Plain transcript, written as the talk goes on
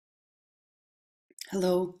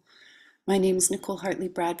Hello, my name is Nicole Hartley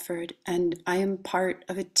Bradford, and I am part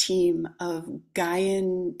of a team of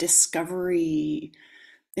Gaian Discovery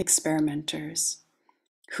experimenters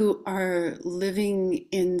who are living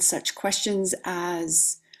in such questions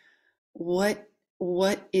as what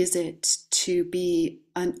is it to be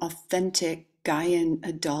an authentic Gaian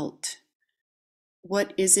adult?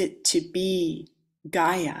 What is it to be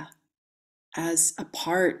Gaia as a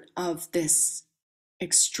part of this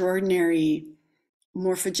extraordinary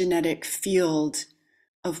morphogenetic field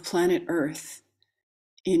of planet Earth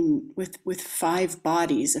with five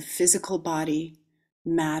bodies: a physical body,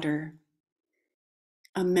 matter;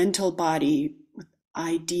 a mental body with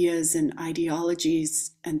ideas and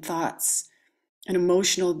ideologies and thoughts; an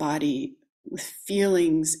emotional body with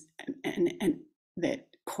feelings and that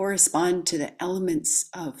correspond to the elements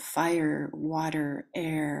of fire, water,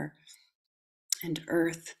 air, and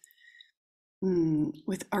earth;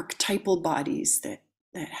 with archetypal bodies that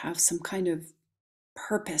have some kind of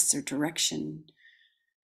purpose or direction.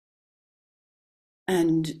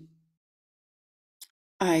 And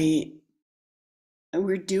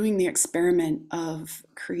we're doing the experiment of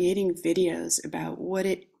creating videos about what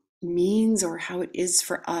it means or how it is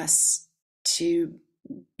for us to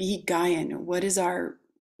be Gaian. What is our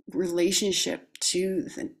relationship to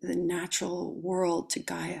the natural world, to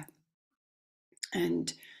Gaia?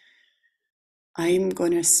 And I'm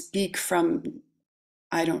going to speak from,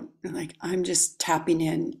 I'm just tapping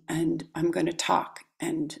in and I'm going to talk,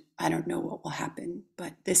 and I don't know what will happen,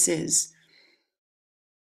 but this is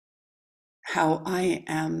how I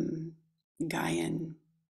am Gaian,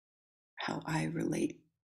 how I relate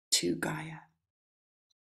to Gaia.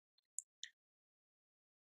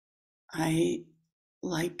 I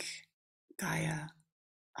like Gaia.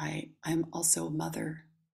 I'm also a mother.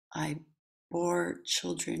 I bore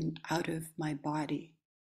children out of my body,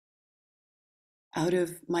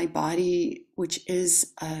 which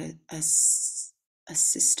is a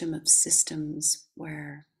system of systems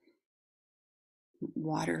where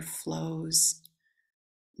water flows,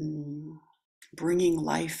 bringing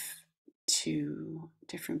life to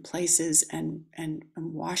different places and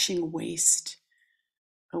washing waste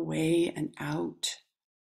away and out,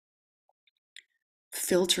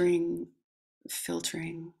 filtering,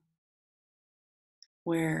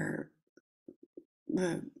 where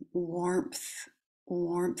the warmth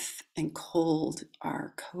and cold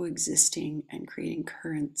are coexisting and creating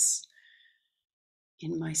currents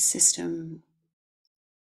in my system.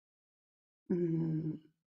 The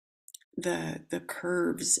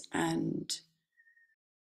curves and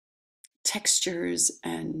textures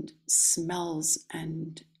and smells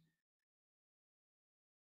and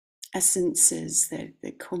essences that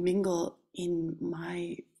commingle in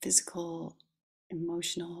my physical,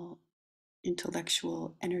 emotional,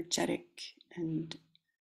 intellectual, energetic, and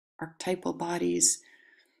archetypal bodies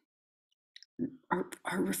are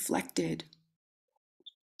reflected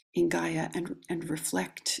in Gaia and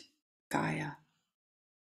reflect Gaia.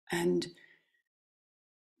 And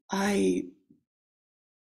I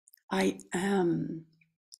am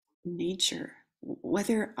nature,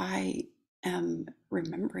 whether I am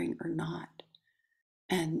remembering or not.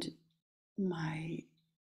 And my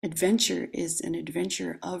adventure is an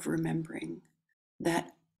adventure of remembering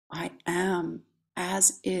that I am,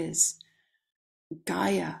 as is,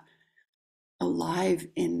 Gaia, alive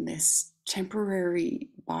in this temporary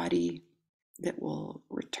body that will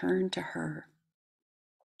return to her,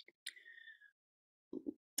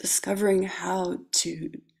 discovering how to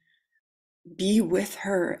be with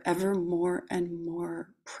her ever more and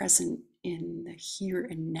more present in the here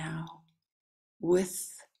and now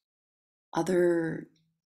with other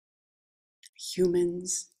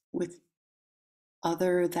humans, with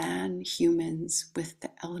other than humans, with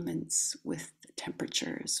the elements, with the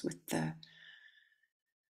temperatures, with the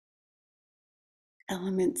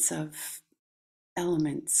elements of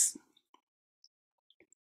elements.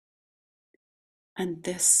 And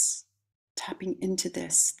this, tapping into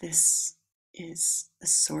this is a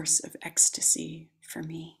source of ecstasy for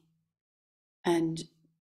me. And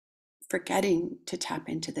forgetting to tap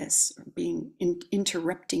into this, or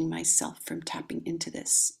interrupting myself from tapping into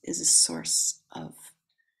this, is a source of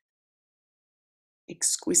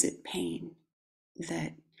exquisite pain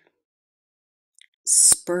that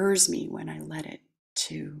spurs me, when I let it,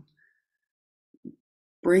 to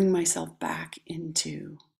bring myself back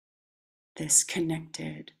into this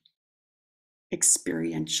connected,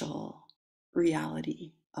 experiential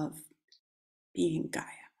reality of being Gaia.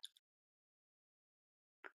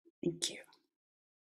 Thank you.